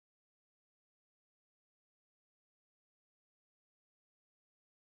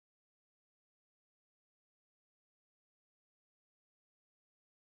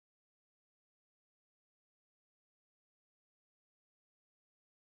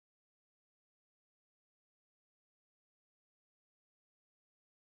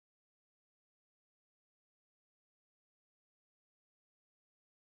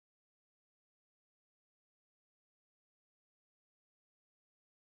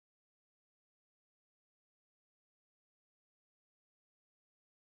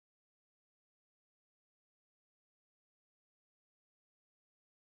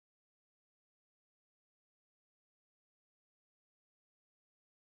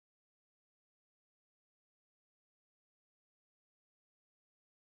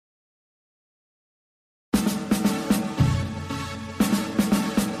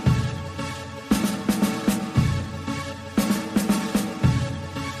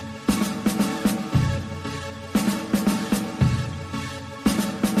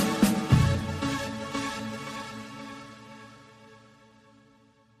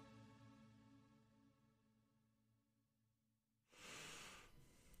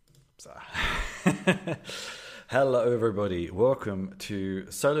So, hello everybody, welcome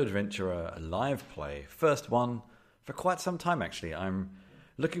to Solo Adventurer Live Play. First one for quite some time actually. I'm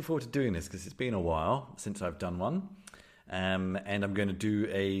looking forward to doing this because it's been a while since I've done one. And I'm going to do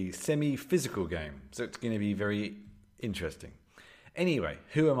a semi-physical game, so it's going to be very interesting. Anyway,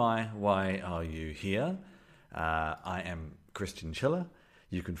 who am I? Why are you here? I am Christian Chiller.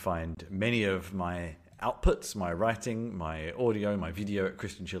 You can find many of my outputs, my writing, my audio, my video at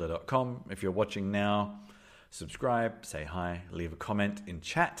christianchiller.com. If you're watching now, subscribe, say hi, leave a comment in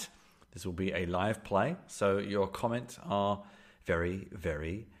chat. This will be a live play, so your comments are very,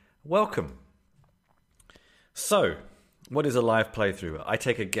 very welcome. So, what is a live playthrough? I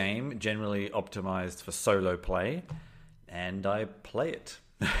take a game generally optimized for solo play, and I play it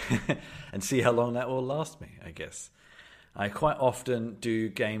and see how long that will last me, I guess. I quite often do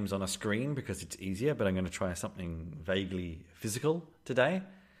games on a screen because it's easier, but I'm going to try something vaguely physical today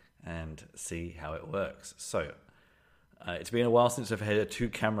and see how it works. So, it's been a while since I've had a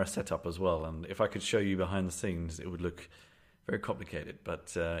 2-camera setup as well, and if I could show you behind the scenes, it would look very complicated,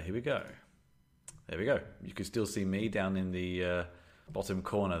 but here we go. There we go. You can still see me down in the bottom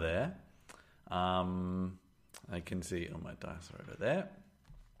corner there. I can see on my dice over there.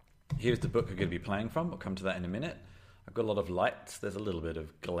 Here's the book we're going to be playing from. We'll come to that in a minute. I've got a lot of lights. There's a little bit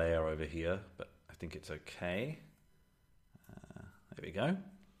of glare over here, but I think it's okay. There we go.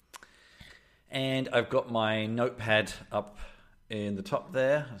 And I've got my notepad up in the top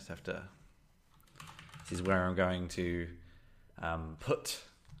there. I just have to... This is where I'm going to put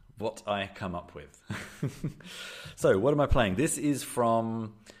what I come up with. So, what am I playing? This is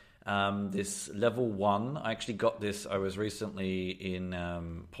from this level 1. I actually got this. I was recently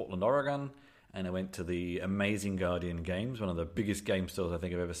in Portland, Oregon, and I went to the Amazing Guardian Games, one of the biggest game stores I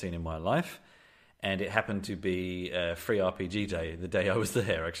think I've ever seen in my life. And it happened to be free RPG day, the day I was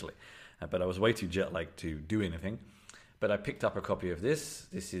there, actually. But I was way too jet-lagged to do anything. But I picked up a copy of this.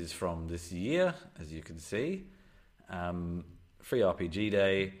 This is from this year, as you can see. Free RPG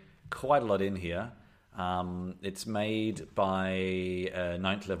day, quite a lot in here. It's made by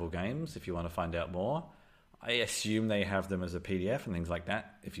Ninth Level Games, if you want to find out more. I assume they have them as a PDF and things like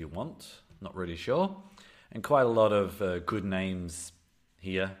that, if you want. Not really sure. And quite a lot of good names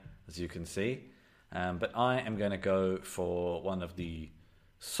here, as you can see. But I am going to go for one of the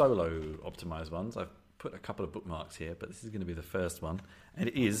solo optimized ones. I've put a couple of bookmarks here, but this is going to be the first one. And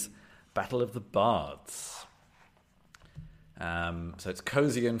it is Battle of the Bards. So it's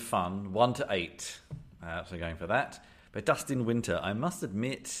cozy and fun, 1 to 8. So going for that. By Dustin Winter. I must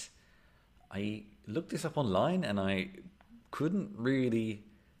admit, I looked this up online and I couldn't really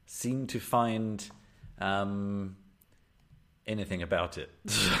seem to find anything about it.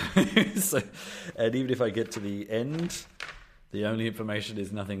 So, and even if I get to the end, the only information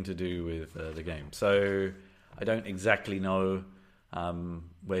is nothing to do with the game. So I don't exactly know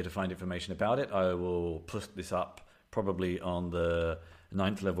where to find information about it. I will put this up probably on the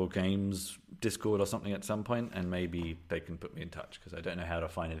Ninth Level Games Discord or something at some point, and maybe they can put me in touch because I don't know how to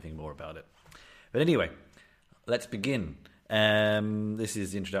find anything more about it. But anyway, let's begin. This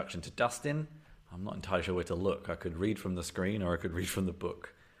is the introduction to Dustin. I'm not entirely sure where to look. I could read from the screen or I could read from the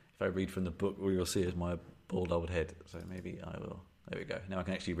book. If I read from the book, all you'll see is my bald old head. So maybe I will. There we go. Now I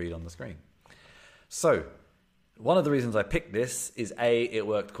can actually read on the screen. So, one of the reasons I picked this is A, it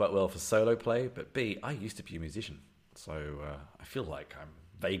worked quite well for solo play, but B, I used to be a musician. So I feel like I'm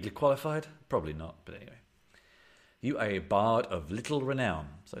vaguely qualified. Probably not, but anyway. You are a bard of little renown,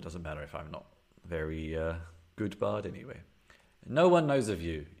 so it doesn't matter if I'm not very good bard anyway. No one knows of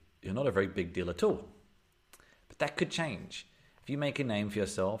you. You're not a very big deal at all. But that could change. If you make a name for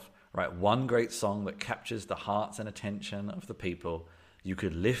yourself, write one great song that captures the hearts and attention of the people, you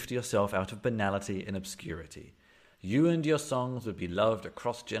could lift yourself out of banality and obscurity. You and your songs would be loved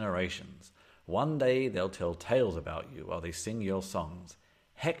across generations. One day they'll tell tales about you while they sing your songs.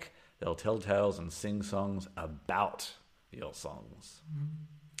 Heck, they'll tell tales and sing songs about your songs.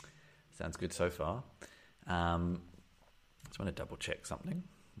 Sounds good so far. Just want to double check something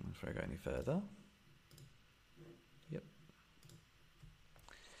before I go any further. Yep.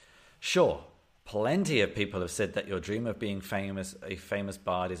 Sure, plenty of people have said that your dream of being a famous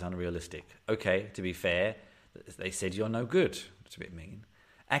bard is unrealistic. Okay, to be fair, they said you're no good. It's a bit mean.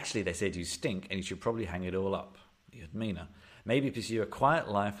 Actually, they said you stink and you should probably hang it all up. You're meaner. Maybe pursue a quiet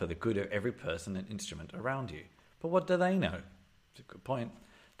life for the good of every person and instrument around you. But what do they know? It's a good point.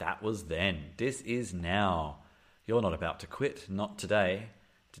 That was then. This is now. You're not about to quit. Not today.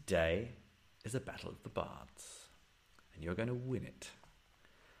 Today is a battle of the bards. And you're going to win it.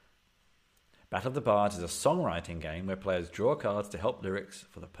 Battle of the Bards is a songwriting game where players draw cards to help lyrics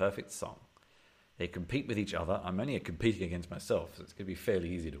for the perfect song. They compete with each other. I'm only competing against myself, so it's going to be fairly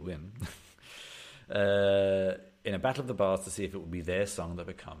easy to win. In a Battle of the Bards to see if it will be their song that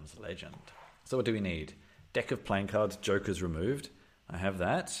becomes legend. So what do we need? Deck of playing cards, Jokers removed. I have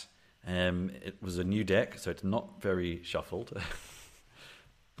that. It was a new deck, so it's not very shuffled.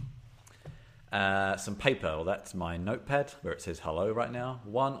 Some paper. Well, that's my notepad where it says hello right now.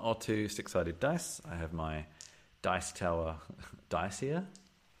 1 or 2 six-sided dice. I have my Dice Tower dice here.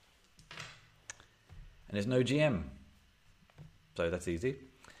 And there's no GM. So that's easy.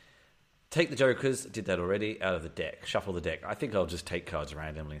 Take the Jokers, did that already, out of the deck. Shuffle the deck. I think I'll just take cards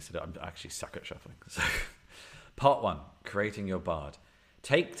randomly instead of... I actually suck at shuffling. So, part 1, creating your bard.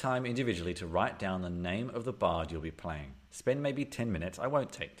 Take time individually to write down the name of the bard you'll be playing. Spend maybe 10 minutes. I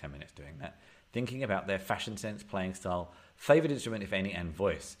won't take 10 minutes doing that. Thinking about their fashion sense, playing style, favourite instrument, if any, and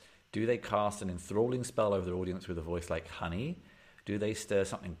voice. Do they cast an enthralling spell over their audience with a voice like honey? Do they stir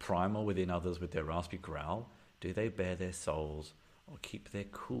something primal within others with their raspy growl? Do they bare their souls or keep their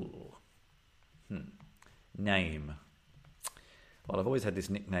cool? Name. Well, I've always had this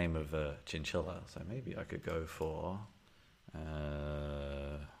nickname of Chinchilla, so maybe I could go for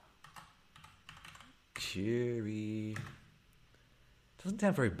Cheery. Doesn't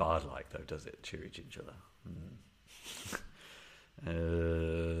sound very bard-like, though, does it? Cheery Chinchilla.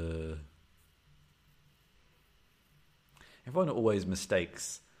 Everyone always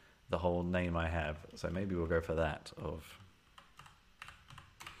mistakes the whole name I have, so maybe we'll go for that.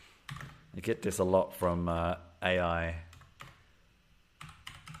 I get this a lot from AI.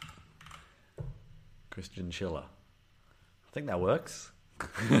 Christian Schiller. I think that works.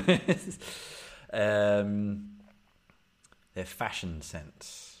 Their fashion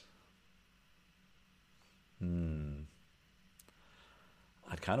sense. I'd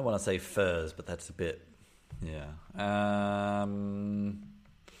kind of want to say furs, but that's a bit... Yeah.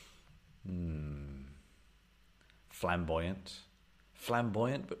 Flamboyant.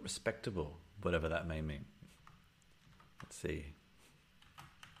 Flamboyant but respectable, whatever that may mean. Let's see.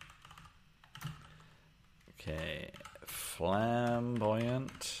 Okay.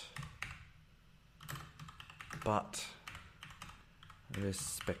 Flamboyant but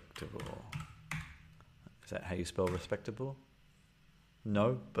respectable. Is that how you spell respectable?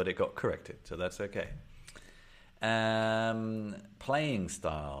 No, but it got corrected, so that's okay. Playing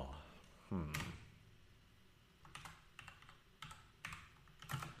style.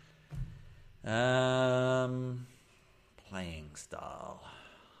 Playing style.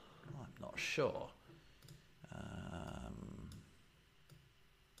 I'm not sure.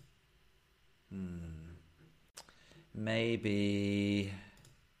 Maybe.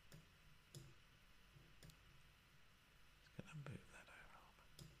 Just gonna move that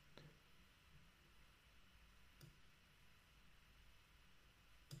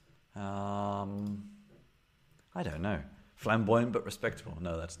over. I don't know. Flamboyant but respectable.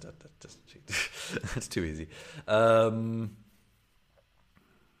 No, that's just that's too easy.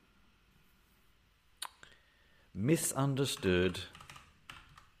 Misunderstood.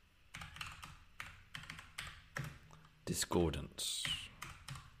 Discordance.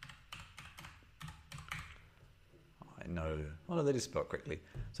 I know. Oh no, that is spelled correctly.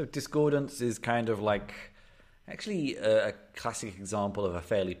 So discordance is kind of like, actually a classic example of a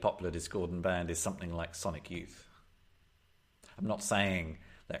fairly popular discordant band is something like Sonic Youth. I'm not saying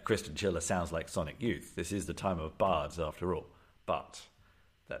that Christian Schiller sounds like Sonic Youth. This is the time of bards after all. But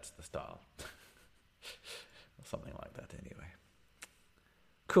that's the style. Something like that anyway.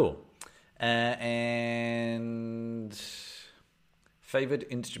 Cool. And favoured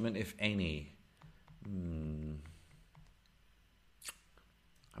instrument, if any. I'm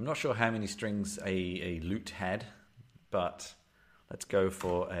not sure how many strings a lute had, but let's go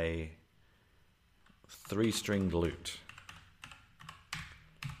for a 3-stringed lute.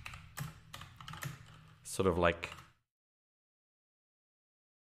 Sort of like...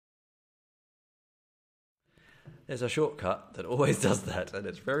 There's a shortcut that always does that, and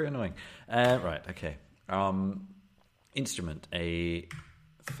it's very annoying. Right, okay. Instrument, a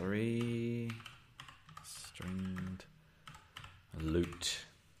 3-stringed lute.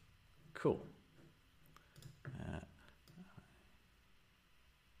 Cool.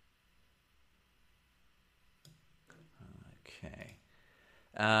 Okay.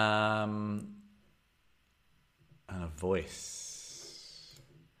 And a voice.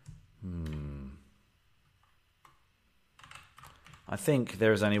 I think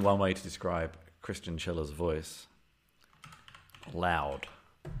there is only one way to describe Christian Schiller's voice. Loud.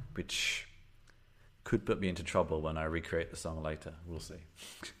 Which could put me into trouble when I recreate the song later. We'll see.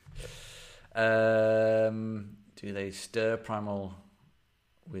 Do they stir primal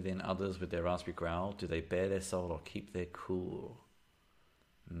within others with their raspy growl? Do they bare their soul or keep their cool?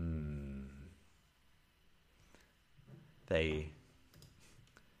 They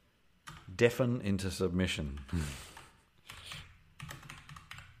deafen into submission.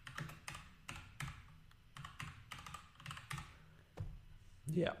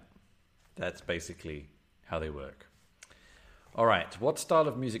 Yeah, that's basically how they work. All right, what style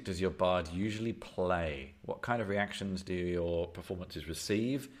of music does your bard usually play? What kind of reactions do your performances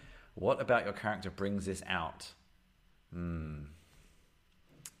receive? What about your character brings this out?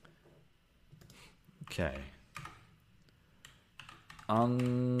 Okay.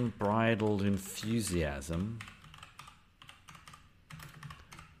 Unbridled enthusiasm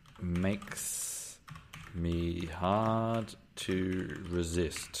makes me hard to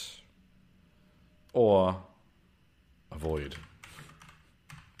resist or avoid.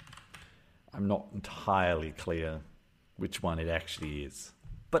 I'm not entirely clear which one it actually is,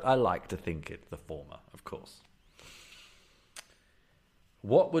 but I like to think it's the former, of course.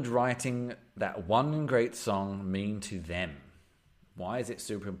 What would writing that one great song mean to them? Why is it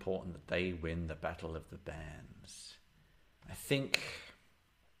super important that they win the Battle of the Bands? I think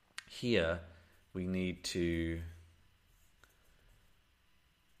here we need to...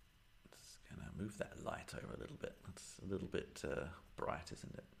 Just going to move that light over a little bit. It's a little bit bright,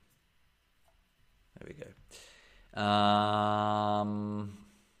 isn't it? There we go.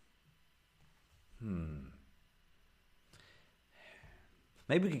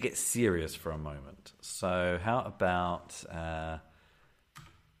 Maybe we could get serious for a moment. So how about, if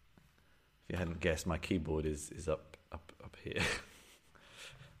you hadn't guessed, my keyboard is up here.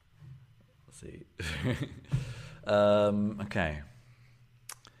 Let's see. Okay.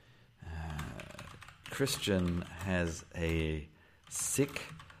 Christian has a sick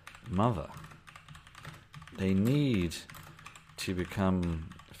mother. They need to become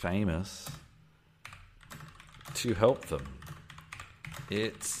famous to help them.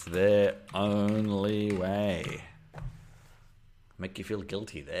 It's their only way. Make you feel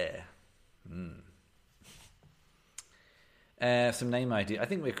guilty there. Some name idea. I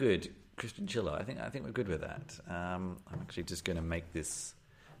think we're good. Christian Chiller. I think we're good with that. I'm actually just going to make this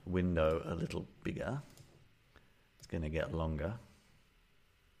window a little bigger. It's going to get longer.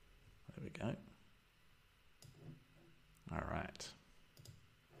 There we go. All right.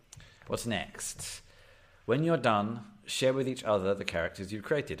 What's next? When you're done, share with each other the characters you've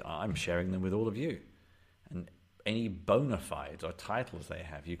created. I'm sharing them with all of you. And any bona fides or titles they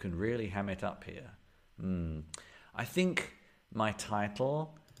have, you can really ham it up here. I think my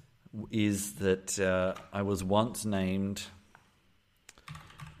title is that I was once named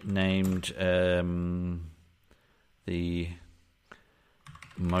the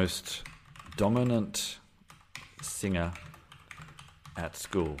most dominant singer at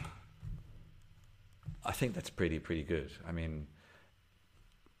school. I think that's pretty good. I mean,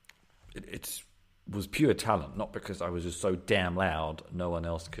 it was pure talent, not because I was just so damn loud no one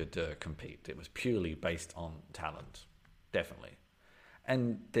else could compete. It was purely based on talent, definitely.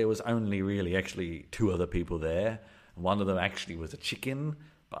 And there was only really actually two other people there. One of them actually was a chicken,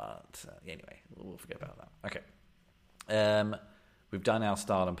 but anyway, we'll forget about that. Okay. We've done our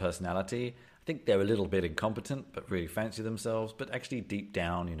style and personality. I think they're a little bit incompetent, but really fancy themselves. But actually deep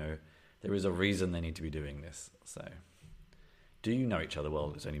down, you know, there is a reason they need to be doing this. So, do you know each other?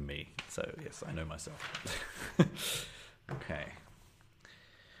 Well, it's only me. So, yes, I know myself. Okay.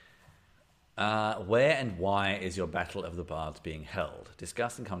 Where and why is your Battle of the Bards being held?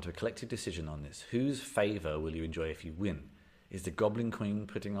 Discuss and come to a collective decision on this. Whose favour will you enjoy if you win? Is the Goblin Queen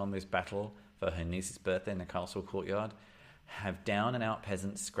putting on this battle for her niece's birthday in the castle courtyard? Have down-and-out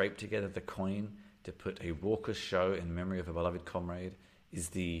peasants scraped together the coin to put a raucous show in memory of a beloved comrade? Is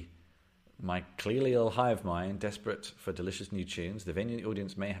the my clearly ill hive mind desperate for delicious new tunes? The venue and the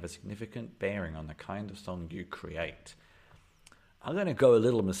audience may have a significant bearing on the kind of song you create. I'm going to go a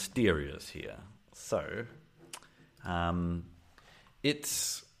little mysterious here. So,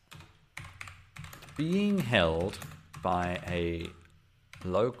 it's being held by a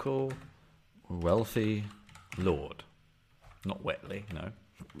local wealthy lord. Not wetly, no.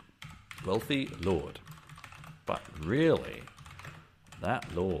 Wealthy lord. But really,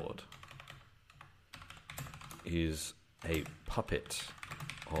 that lord is a puppet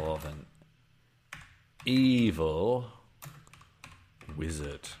of an evil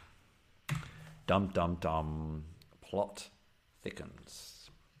wizard. Dum dum dum. Plot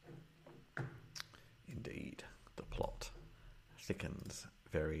thickens. Indeed, the plot thickens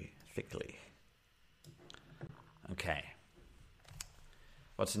very thickly. Okay.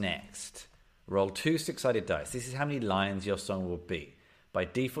 What's next? Roll 2 six-sided dice. This is how many lines your song will be. By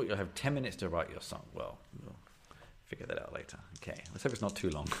default, you'll have 10 minutes to write your song. Well, we'll figure that out later. Okay, let's hope it's not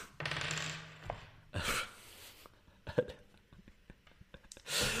too long.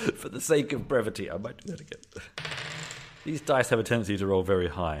 For the sake of brevity, I might do that again. These dice have a tendency to roll very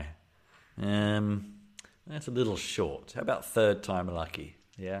high. That's a little short. How about third time lucky?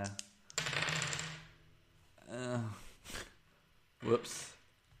 Yeah. Whoops.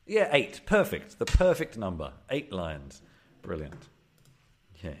 Yeah, 8. Perfect. The perfect number. 8 lines. Brilliant.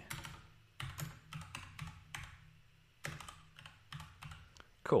 Okay.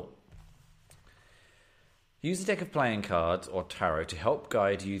 Cool. Use a deck of playing cards or tarot to help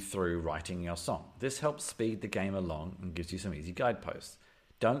guide you through writing your song. This helps speed the game along and gives you some easy guideposts.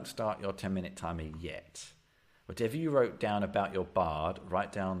 Don't start your 10-minute timer yet. Whatever you wrote down about your bard,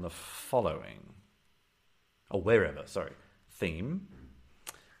 write down the following. Theme.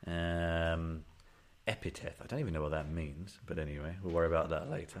 Epithet. I don't even know what that means, but anyway, we'll worry about that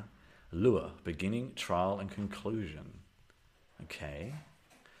later. Lure. Beginning, trial, and conclusion. Okay.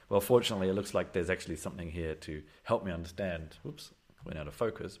 Well, fortunately, it looks like there's actually something here to help me understand. Whoops, went out of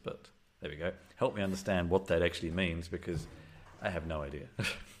focus, but there we go. Help me understand what that actually means, because I have no idea.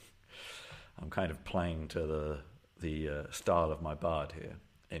 I'm kind of playing to the style of my bard here.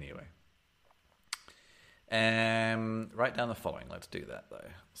 Anyway. Write down the following. Let's do that, though.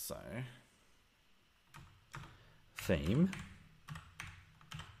 So, theme.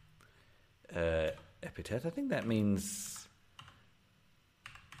 Epithet. I think that means...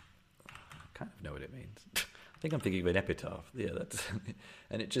 I kind of know what it means. I think I'm thinking of an epitaph. Yeah, that's...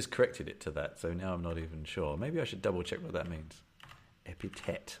 and it just corrected it to that, so now I'm not even sure. Maybe I should double check what that means.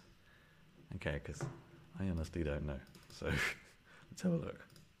 Epithet. Okay, because I honestly don't know. So, let's have a look.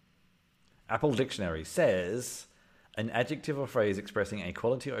 Apple Dictionary says, an adjective or phrase expressing a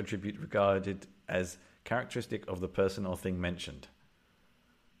quality or attribute regarded as characteristic of the person or thing mentioned.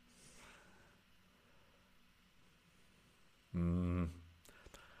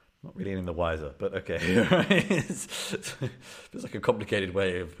 Not really any the wiser, but okay. Feels like a complicated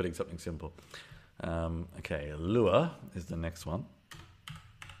way of putting something simple. Okay, lure is the next one.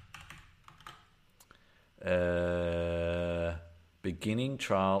 Beginning,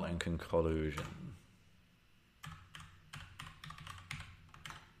 trial, and conclusion.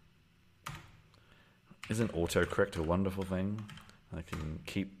 Isn't autocorrect a wonderful thing? I can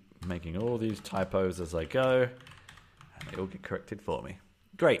keep making all these typos as I go, and they all get corrected for me.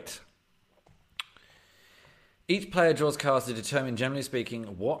 Great. Each player draws cards to determine, generally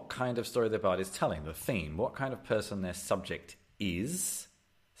speaking, what kind of story the bard is telling, the theme, what kind of person their subject is.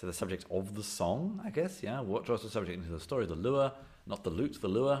 So the subject of the song, I guess, yeah. What draws the subject into the story, the lure, not the lute, the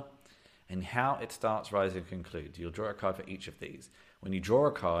lure, and how it starts, rises, and concludes. You'll draw a card for each of these. When you draw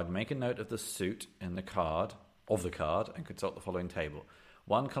a card, make a note of the suit in the card, and consult the following table.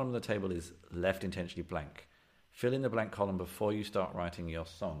 One column of the table is left intentionally blank. Fill in the blank column before you start writing your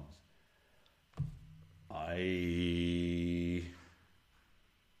songs. I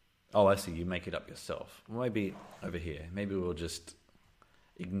see. You make it up yourself. Maybe over here. Maybe we'll just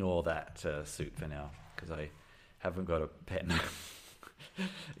ignore that suit for now, because I haven't got a pen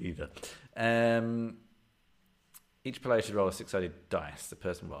either. Each player should roll a six-sided dice. The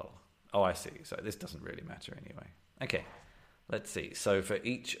person roll. Oh, I see. So this doesn't really matter anyway. Okay. Let's see. So for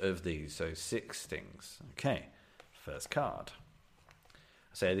each of these, so 6 things. Okay. First card.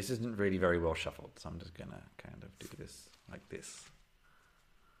 So this isn't really very well shuffled, so I'm just going to kind of do this like this.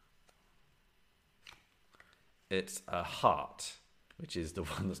 It's a heart, which is the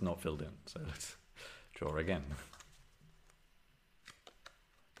one that's not filled in. So let's draw again.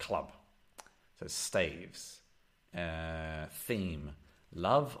 Club. So staves. Theme.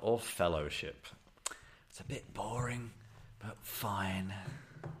 Love or fellowship. It's a bit boring, but fine.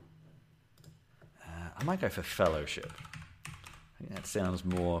 I might go for fellowship. I think that sounds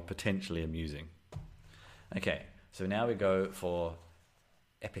more potentially amusing. Okay, so now we go for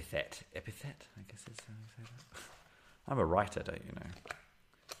epithet. Epithet, I guess is how you say that. I'm a writer, don't you know?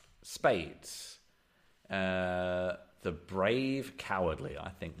 Spades. The brave, cowardly. I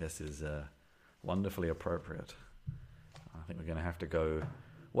think this is wonderfully appropriate. I think we're going to have to go...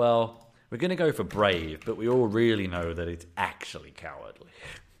 Well, we're going to go for brave, but we all really know that it's actually cowardly.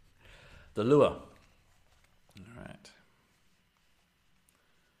 The lure. All right.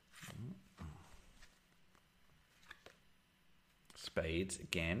 Spades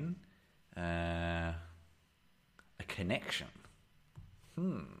again. A connection.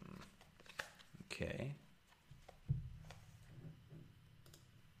 Okay.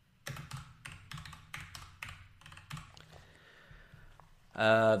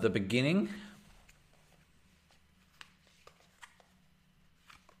 The beginning.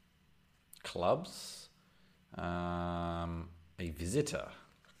 clubs. A visitor.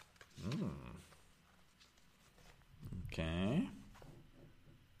 Okay.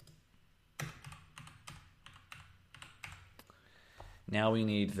 Now we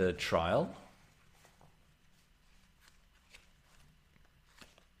need the trial.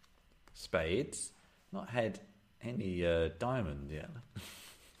 Spades. Not had any diamond yet.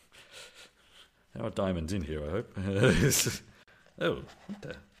 There are diamonds in here, I hope. Oh, what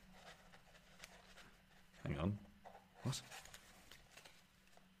the? Hang on. What?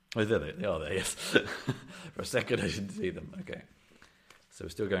 Oh, there they are there, yes. For a second I didn't see them. Okay. So we're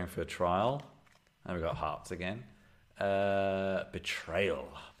still going for a trial. And we've got hearts again. Betrayal.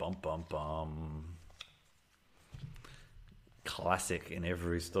 Bum, bum, bum. Classic in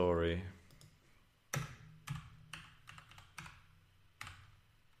every story.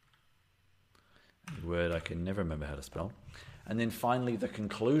 A word I can never remember how to spell. And then finally the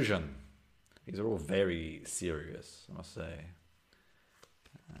conclusion. These are all very serious, I must say.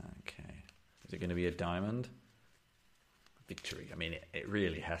 Okay. Is it going to be a diamond? Victory. I mean, it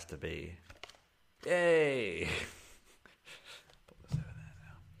really has to be. Yay! Put this over there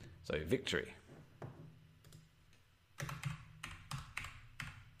now. So, victory.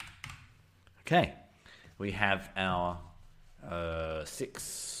 Okay. We have our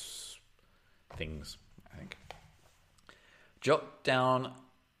 6 things, I think. Jot down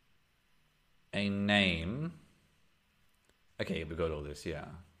a name. Okay, we got all this, yeah.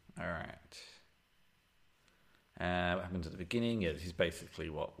 All right. What happens at the beginning? Yeah, this is basically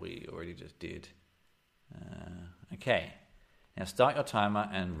what we already just did. Okay. Now start your timer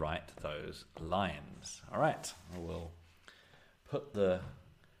and write those lines. All right. I will put the...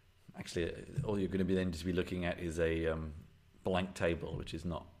 Actually, all you're going to be then just be looking at is a blank table, which is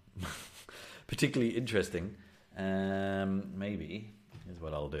not particularly interesting. Maybe, here's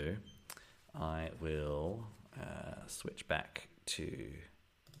what I'll do. I will switch back to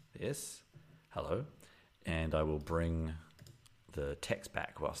this. Hello. And I will bring the text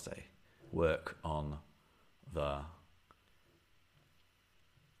back whilst I work on the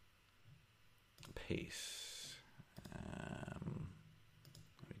piece.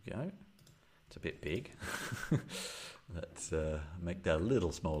 There we go. It's a bit big. Let's make that a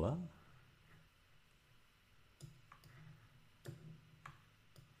little smaller.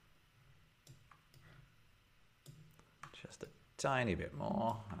 Just a tiny bit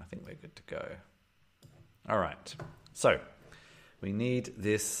more. I think we're good to go. All right. So we need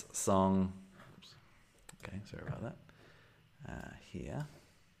this song. Oops. Okay, sorry about that. Here.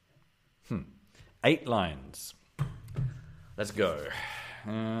 8 lines. Let's go.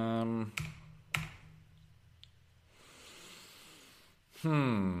 And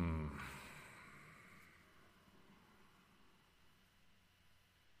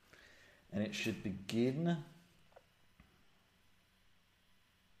it should begin.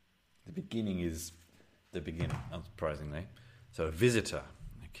 The beginning is the beginning, unsurprisingly. So a visitor.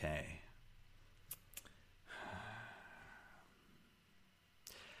 Okay.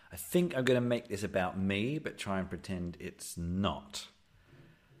 I think I'm going to make this about me, but try and pretend it's not.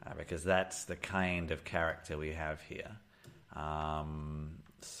 Because that's the kind of character we have here.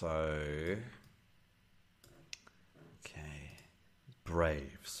 Okay.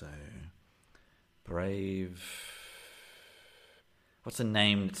 Brave. So, brave. What's a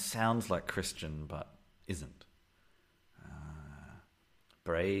name that sounds like Christian, but isn't?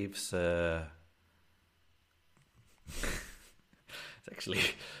 Brave Sir. It's actually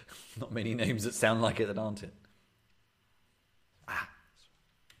not many names that sound like it that aren't it.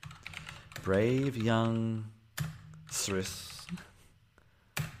 Brave young Thris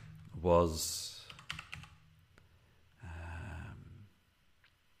was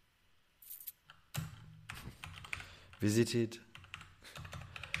visited.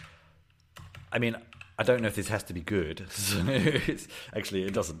 I mean, I don't know if this has to be good. So actually,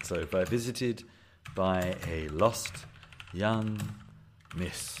 it doesn't. So, but visited by a lost young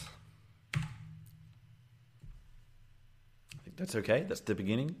miss. I think that's okay. That's the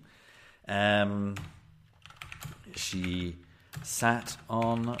beginning. She sat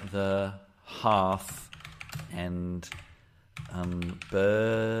on the hearth and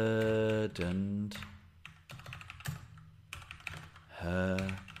unburdened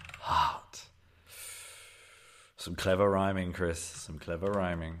her heart. Some clever rhyming, Chris. Some clever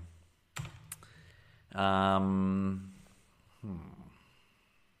rhyming.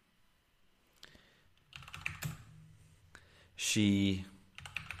 She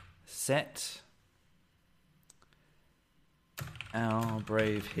set our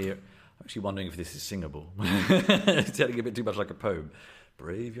brave hero. I'm actually wondering if this is singable. It's sounding a bit too much like a poem.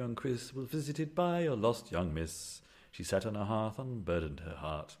 Brave young Chris was visited by a lost young miss. She sat on a hearth and burdened her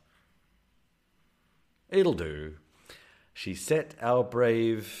heart. It'll do. She set our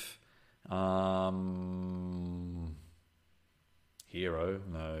brave hero.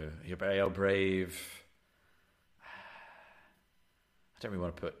 No, our brave. I don't really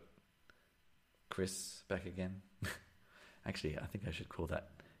want to put Chris back again. Actually, I think I should call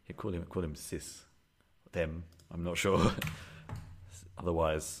him sis. Them. I'm not sure.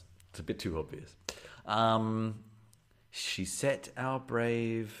 Otherwise, it's a bit too obvious. She set our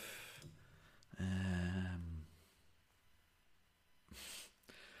brave.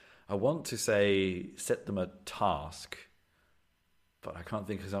 I want to say set them a task, but I can't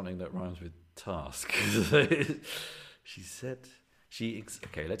think of something that rhymes with task. Okay,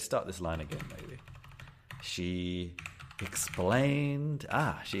 let's start this line again, maybe. She explained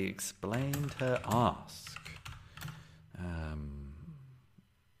her ask.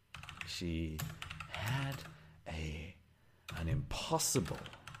 She had an impossible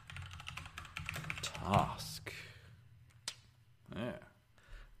task. Yeah.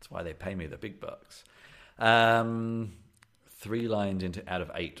 That's why they pay me the big bucks. 3 lines out of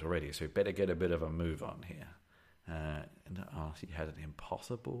 8 already, so we better get a bit of a move on here. She had an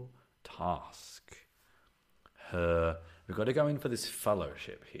impossible task. We've got to go in for this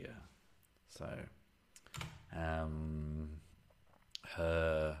fellowship here. So,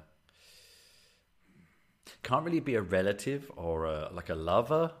 her can't really be a relative or like a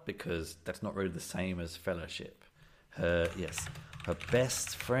lover, because that's not really the same as fellowship. Her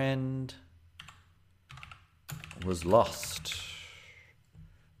best friend was lost,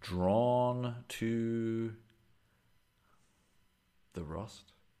 drawn to the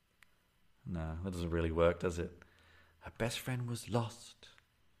Rost. No, that doesn't really work, does it? Her best friend was lost.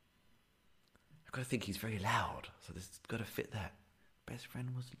 I've got to think he's very loud, so this has got to fit that. Best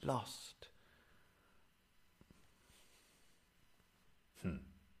friend was lost.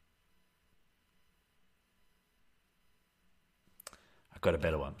 I've got a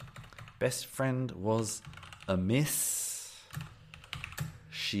better one. Best friend was amiss.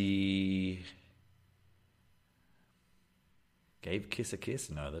 She gave Kiss a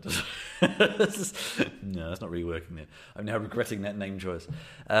kiss? No, that doesn't. No, that's not really working there. I'm now regretting that name choice.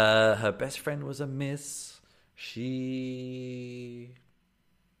 Her best friend was amiss. She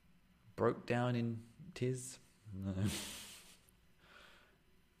broke down in tears. No.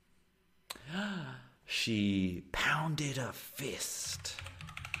 She pounded a fist.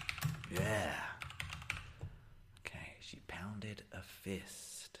 Yeah. Okay, she pounded a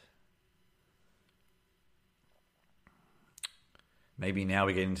fist. Maybe now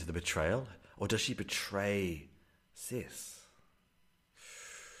we get into the betrayal. Or does she betray Sis?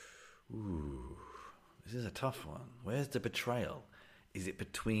 Ooh, this is a tough one. Where's the betrayal? Is it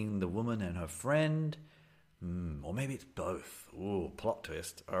between the woman and her friend? Or maybe it's both. Ooh, plot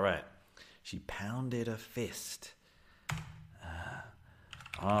twist. All right. She pounded a fist.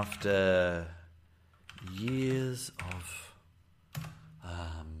 After years of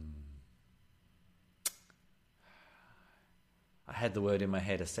I had the word in my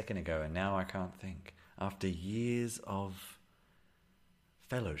head a second ago and now I can't think. After years of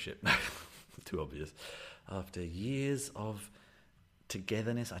fellowship. Too obvious. After years of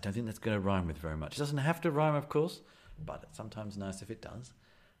togetherness. I don't think that's going to rhyme with very much. It doesn't have to rhyme, of course, but it's sometimes nice if it does.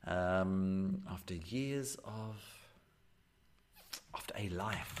 After years of... After a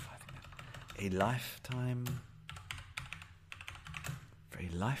life, I think. A lifetime... For a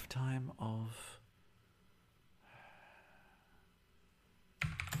lifetime of...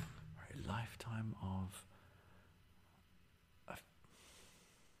 For a lifetime of...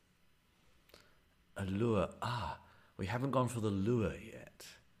 A lure. We haven't gone for the lure yet.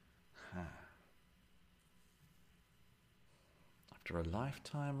 After a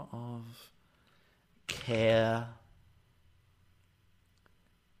lifetime of care,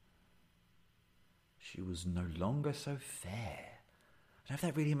 she was no longer so fair. I don't know if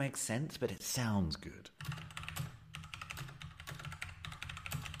that really makes sense, but it sounds good.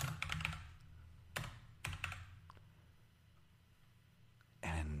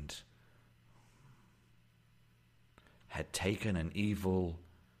 And had taken an evil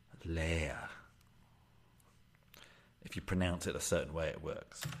lair. If you pronounce it a certain way, it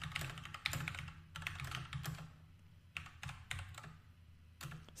works.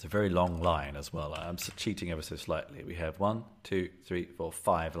 It's a very long line as well. I'm cheating ever so slightly. We have 1, 2, 3, 4,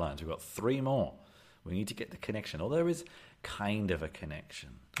 5 lines. We've got 3 more. We need to get the connection. Although there is kind of a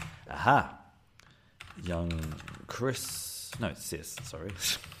connection. Aha! Young Chris... No, Sis, sorry.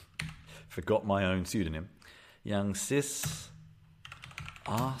 Forgot my own pseudonym. Young Sis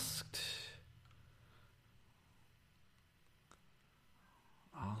asked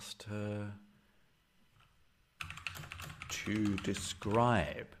her to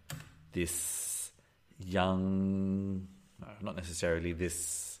describe this young, no, not necessarily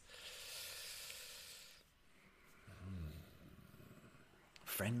this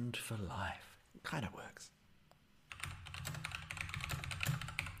friend for life. Kind of works.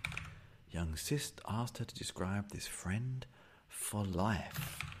 Young sis asked her to describe this friend for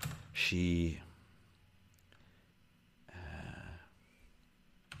life. She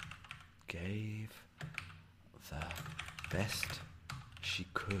gave the best she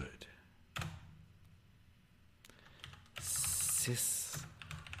could. Sis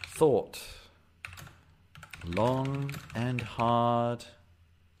thought long and hard.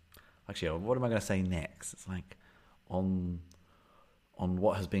 Actually, what am I going to say next? It's like on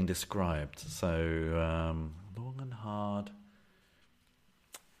what has been described. So long and hard.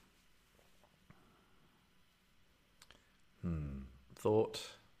 Thought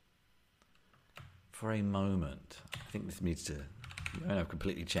for a moment. I think this needs to. I've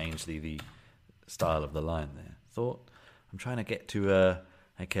completely changed the style of the line there. Thought. I'm trying to get to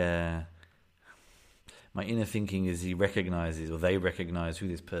my inner thinking is he recognizes, or they recognize who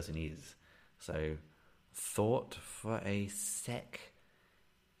this person is. So thought for a sec.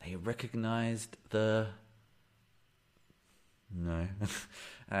 They recognized the. No.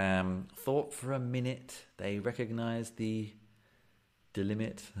 Thought for a minute. They recognized the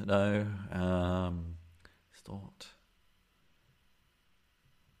limit. No. Thought.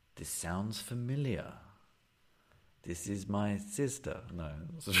 This sounds familiar. This is my sister. No.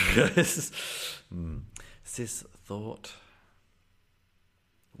 Sis thought.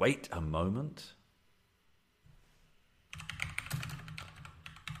 Wait a moment.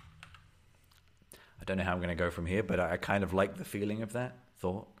 I don't know how I'm going to go from here, but I kind of like the feeling of that.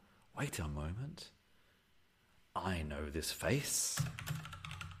 Thought, wait a moment. I know this face.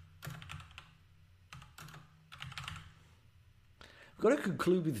 I've got to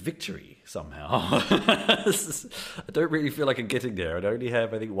conclude with victory somehow. I don't really feel like I'm getting there. I only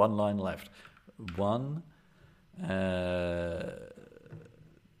have, I think, one line left. 1,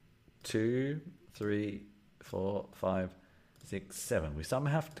 2, 3, 4, 5, 6, 7. We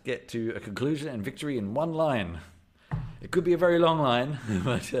somehow have to get to a conclusion and victory in one line. It could be a very long line,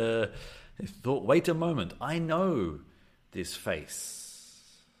 but I thought, wait a moment. I know this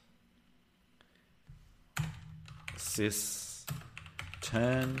face. Sis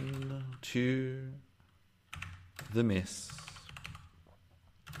turned to the miss,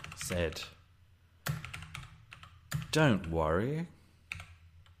 said, don't worry.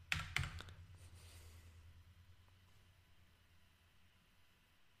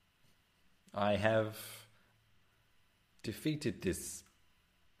 I have defeated this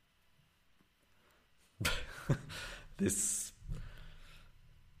this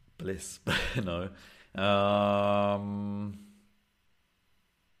bliss. No.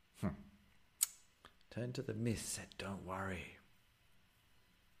 Turned to the mist, said, don't worry.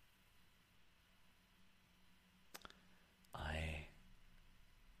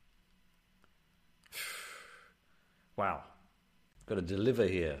 Wow. Got to deliver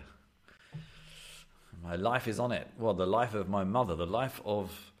here. My life is on it. Well, the life of my mother, the life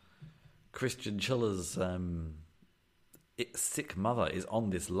of Christian Chiller's sick mother is on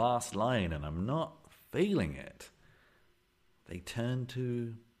this last line, and I'm not feeling it. They turn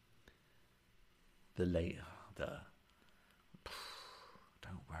to the later. Don't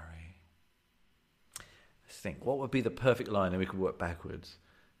worry. Let's think. What would be the perfect line, and we could work backwards?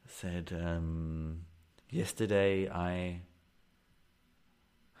 I said, yesterday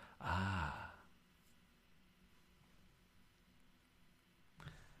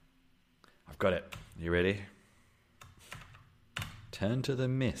I've got it. You ready? Turned to the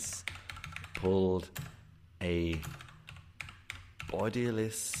miss, pulled a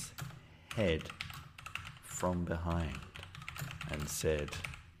bodiless head from behind and said,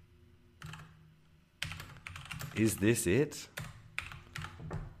 is this it?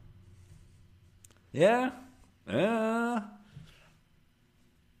 Yeah? I'm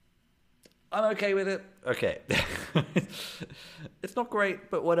okay with it. Okay. It's not great,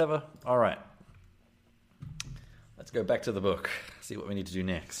 but whatever. All right. Let's go back to the book. See what we need to do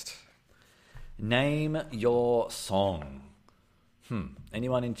next. Name your song.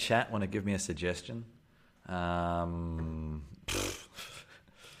 Anyone in chat want to give me a suggestion?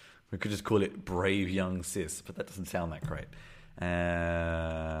 We could just call it Brave Young Sis, but that doesn't sound that great.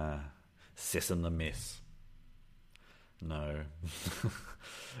 Sis and the Miss. No.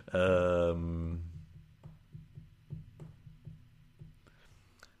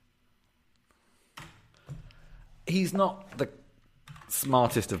 He's not the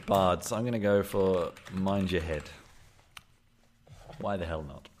smartest of bards, so I'm going to go for Mind Your Head. Why the hell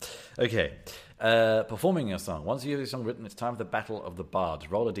not? Okay. Performing your song. Once you have your song written, it's time for the Battle of the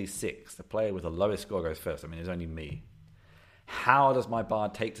Bards. Roll a d6. The player with the lowest score goes first. I mean, it's only me. How does my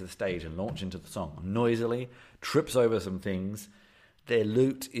bard take to the stage and launch into the song? Noisily, trips over some things. Their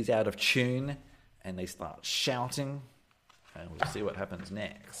lute is out of tune, and they start shouting. And we'll see what happens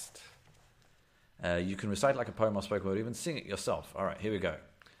next. You can recite like a poem or spoken word, even sing it yourself. All right, here we go.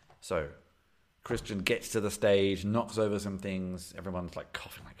 So, Christian gets to the stage, knocks over some things. Everyone's like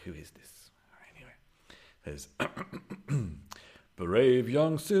coughing, like, who is this? There's brave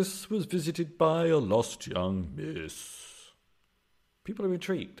young sis was visited by a lost young miss. People are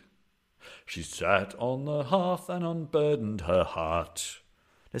intrigued. She sat on the hearth and unburdened her heart.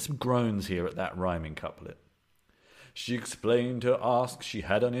 There's some groans here at that rhyming couplet. She explained her ask, she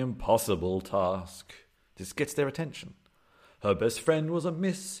had an impossible task. This gets their attention. Her best friend was a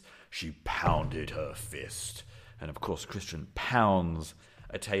miss. She pounded her fist. And of course Christian pounds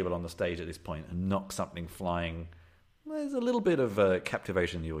a table on the stage at this point and knocks something flying. There's a little bit of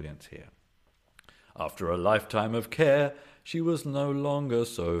captivation in the audience here. After a lifetime of care, she was no longer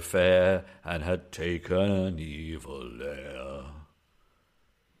so fair and had taken an evil air.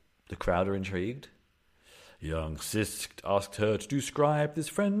 The crowd are intrigued. Young Sis asked her to describe this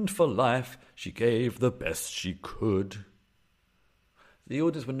friend for life. She gave the best she could. The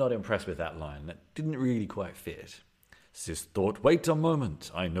audience were not impressed with that line. That didn't really quite fit. Sis thought, wait a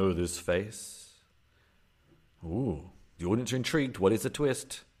moment, I know this face. Ooh, the audience are intrigued. What is the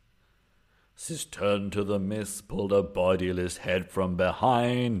twist? Sis turned to the miss, pulled a bodiless head from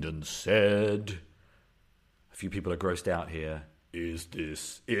behind and said... A few people are grossed out here. Is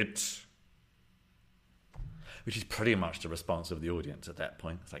this it? Which is pretty much the response of the audience at that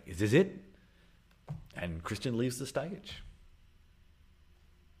point. It's like, is this it? And Christian leaves the stage.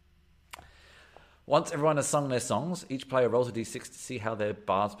 Once everyone has sung their songs, each player rolls a d6 to see how their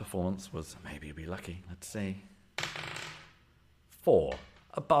bard's performance was. Maybe you'll be lucky. Let's see. 4.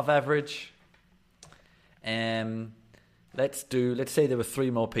 Above average. Let's say there were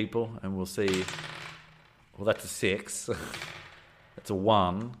 3 more people, and we'll see. Well, that's a 6. That's a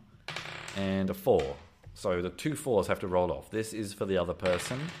 1 and a 4. So the 2 4s have to roll off. This is for the other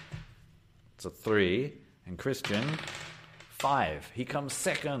person. It's a 3. And Christian, 5. He comes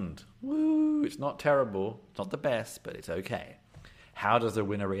second. Woo! It's not terrible. It's not the best, but it's okay. How does the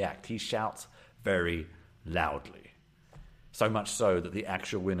winner react? He shouts very loudly. So much so that the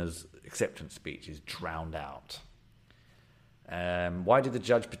actual winner's acceptance speech is drowned out. Why did the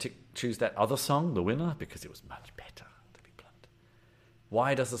judge choose that other song, the winner? Because it was much better, to be blunt.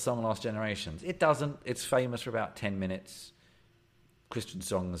 Why does the song last generations? It doesn't. It's famous for about 10 minutes. Christian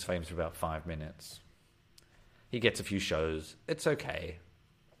song is famous for about 5 minutes. He gets a few shows. It's okay.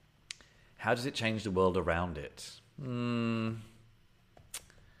 How does it change the world around it?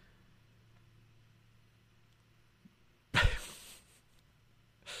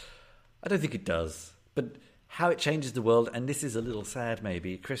 I don't think it does. But how it changes the world, and this is a little sad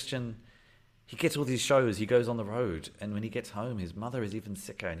maybe, Christian, he gets all these shows, he goes on the road, and when he gets home, his mother is even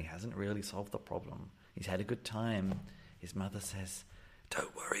sicker, and he hasn't really solved the problem. He's had a good time. His mother says,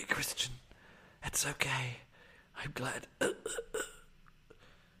 "Don't worry, Christian. It's okay. I'm glad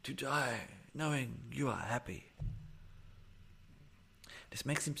to die knowing you are happy." This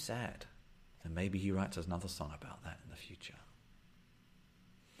makes him sad, and maybe he writes another song about that in the future.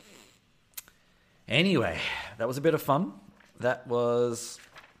 Anyway, that was a bit of fun. That was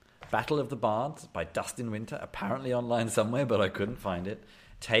Battle of the Bards by Dustin Winter, apparently online somewhere, but I couldn't find it.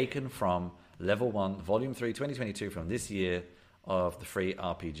 Taken from Level 1, Volume 3, 2022, from this year of the Free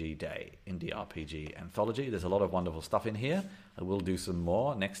RPG Day, Indie RPG Anthology. There's a lot of wonderful stuff in here. I will do some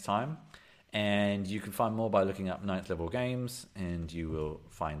more next time. And you can find more by looking up 9th Level Games, and you will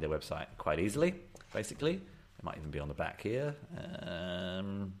find their website quite easily, basically. It might even be on the back here.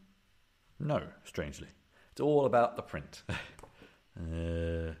 No, strangely. It's all about the print.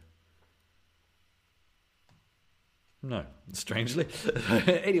 No, strangely.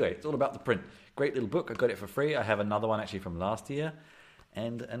 Anyway, it's all about the print. Great little book. I got it for free. I have another one actually from last year.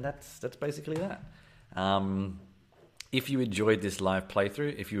 And that's basically that. If you enjoyed this live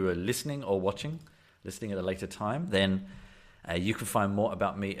playthrough, if you were listening or listening at a later time, then you can find more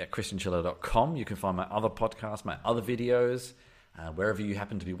about me at christianchiller.com. You can find my other podcasts, my other videos, wherever you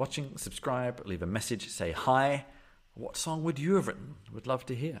happen to be watching. Subscribe, leave a message, say hi. What song would you have written? Would love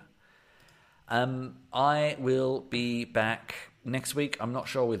to hear. I will be back next week. I'm not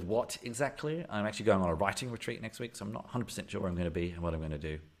sure with what exactly. I'm actually going on a writing retreat next week, so I'm not 100% sure where I'm going to be and what I'm going to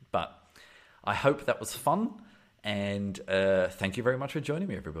do. But I hope that was fun. And thank you very much for joining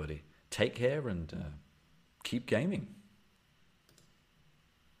me, everybody. Take care and keep gaming.